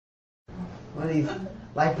One of these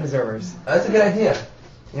life preservers. That's a good idea.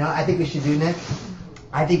 You know what I think we should do, Nick?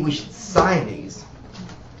 I think we should sign these.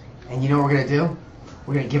 And you know what we're going to do?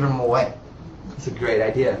 We're going to give them away. It's a great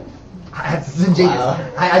idea. That's ingenious.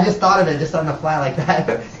 Wow. I just thought of it just on the fly like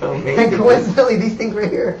that. So and coincidentally, these things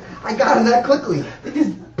right here, I got them that quickly. They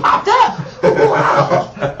just popped up.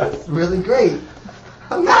 Wow. That's really great.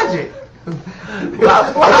 Magic. Wow.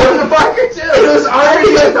 In the Parker too. It was already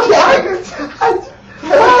in the Parker.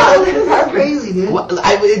 Wow, that's crazy, dude. What?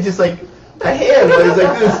 It's just like a hand, but it's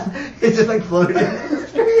like this. It's just like floating in the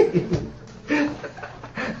street.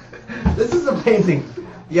 This is amazing.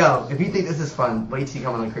 Yo, if you think this is fun, wait till you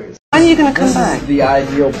come on the cruise. When are you gonna come back? The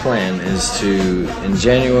ideal plan is to, in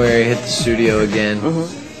January, hit the studio again,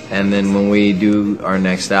 and then when we do our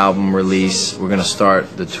next album release, we're gonna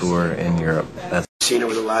start the tour in Europe. That's seen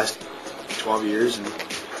over the last 12 years, and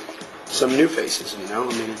some new faces. You know,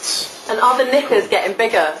 I mean, it's. And are the knickers getting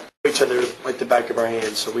bigger? Each other like the back of our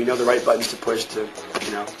hands, so we know the right buttons to push to,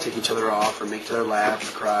 you know, take each other off or make each other laugh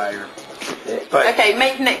or cry or. But okay,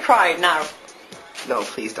 make Nick cry now. No,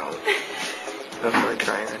 please don't. I'm really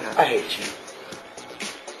crying right now. I hate you.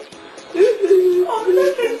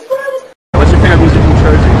 What's your favorite music from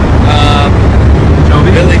Jersey?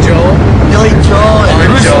 Billy Joel. Billy Joel and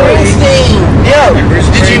Bruce Springsteen. Yo,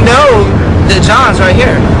 did you know that John's right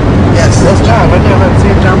here? Yes, that's John. Right there. Let's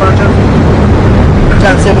see John Bon Jovi.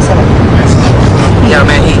 John, say what's up. Yeah,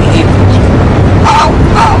 man, he. Oh!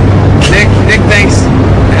 Nick thinks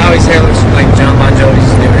Howie's hair looks like John Bon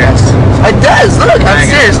Jovi's new hairstyle. It does. Look, I'm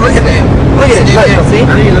serious. Look at it. Look at it. Look, see?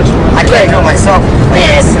 I can't go myself.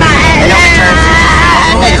 It's my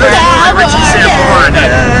Richie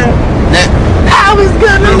Sambora. I was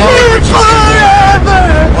gonna live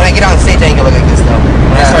forever. When I get on stage, I ain't gonna look like this though.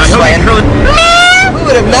 When I start sweating, we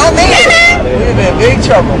would have not made it. We would have been in big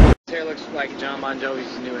trouble. His hair looks like John Bon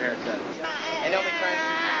Jovi's new haircut. And don't be crying.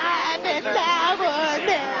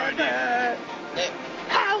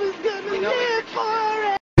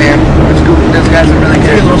 Those guys are really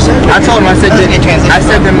good. I told him, I said their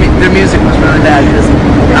music was really bad because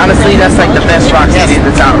honestly, that's like the best rock CD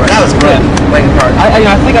that's out right now. That was great. Linkin Park. I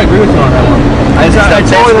think I agree with you on that one. I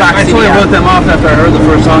totally wrote them off after I heard the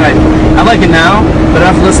first song. I like it now, but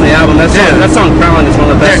after listening to the album, that song Caroline is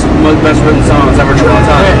one of the best written songs ever written on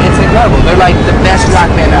time. It's incredible. They're like the best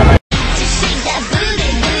rock band ever.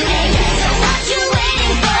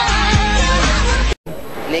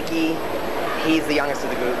 Nicky, he's the youngest of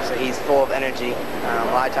the group, so he's full of energy.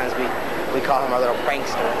 A lot of times we call him our little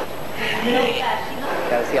prankster.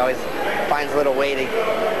 Because he always finds a little way to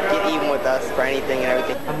get even with us for anything and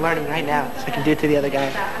everything. I'm learning right now, so I can do it to the other guy.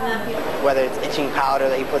 Whether it's itching powder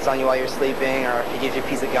that he puts on you while you're sleeping, or he gives you a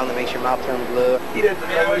piece of gum that makes your mouth turn blue. He doesn't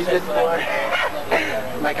know what he's doing.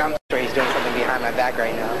 Like, I'm sure he's doing something behind my back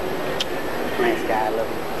right now. Nice guy, I love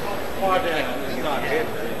him.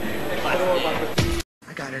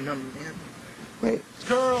 I got her number, man. Wait.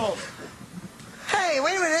 Girl! Hey,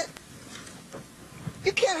 wait a minute.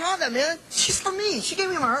 You can't have that, man. She's for me. She gave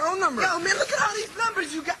me her own number. Yo, man, look at all these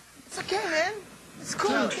numbers you got. It's okay, man. It's cool.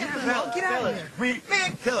 Fellas, get out of here.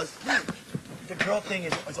 Fellas, the girl thing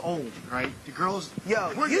is old, right? The girls...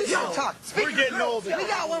 Yo, you don't talk. We're getting old. We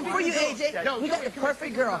got one for you, AJ. We got the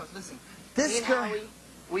perfect girl. Listen, this girl...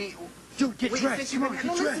 Dude, get dressed. Come on,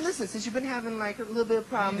 get dressed. Listen. Since you've been having like a little bit of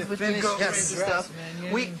problems with your girlfriends and stuff,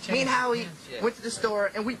 me and Howie went to the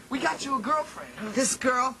store and we got you a girlfriend. This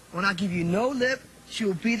girl will not give you no lip. She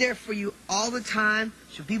will be there for you all the time.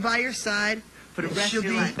 She'll be by your side for the rest of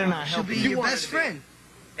your life. She'll be your best friend.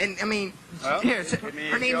 And I mean, here,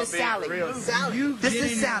 her name is Sally. Sally. This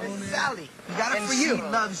is Sally. Sally. We got it for you. She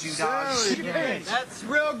loves you, dog. That's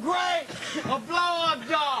real great. A blow-up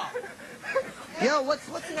doll. Yo, what's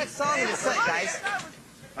the next song in the set, guys?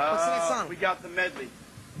 What's the next song? We got the medley.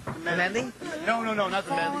 The medley? No, not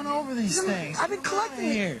the medley. Going over these things. I've been collecting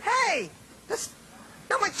it. Hey, that's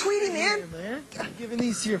not my tweeting, man. Giving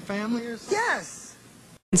these to your family or something? Yes.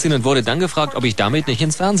 Und wurde dann gefragt, ob ich damit nicht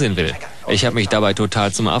ins Fernsehen will. Ich habe mich dabei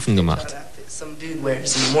total zum Affen gemacht. Some dude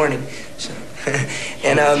wears in the morning.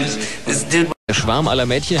 And this dude. Der Schwarm aller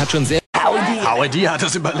Mädchen hat schon sehr... Howie D hat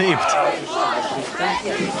es überlebt.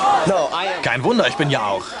 Kein Wunder, ich bin ja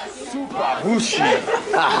auch.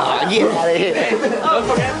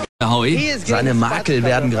 Howie, Seine Makel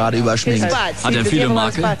werden gerade überschminkt. hat er viele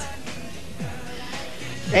Makel?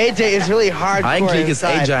 Eigentlich ist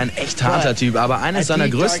AJ ein echt harter Typ, aber eines seiner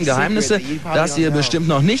größten Geheimnisse, das ihr bestimmt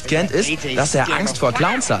noch nicht kennt, ist, dass er Angst vor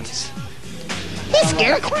Clowns hat.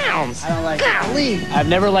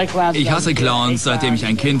 Ich hasse Clowns, seitdem ich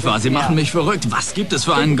ein Kind war. Sie machen mich verrückt. Was gibt es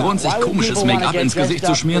für einen Grund, sich komisches Make-up ins Gesicht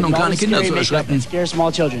zu schmieren und kleine Kinder zu erschrecken?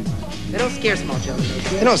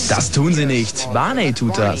 Das tun sie nicht. Barney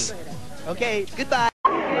tut das. Okay, goodbye.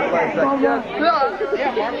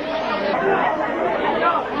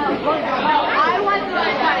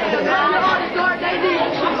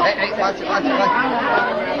 Hey, watch it.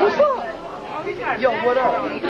 Yo, what up?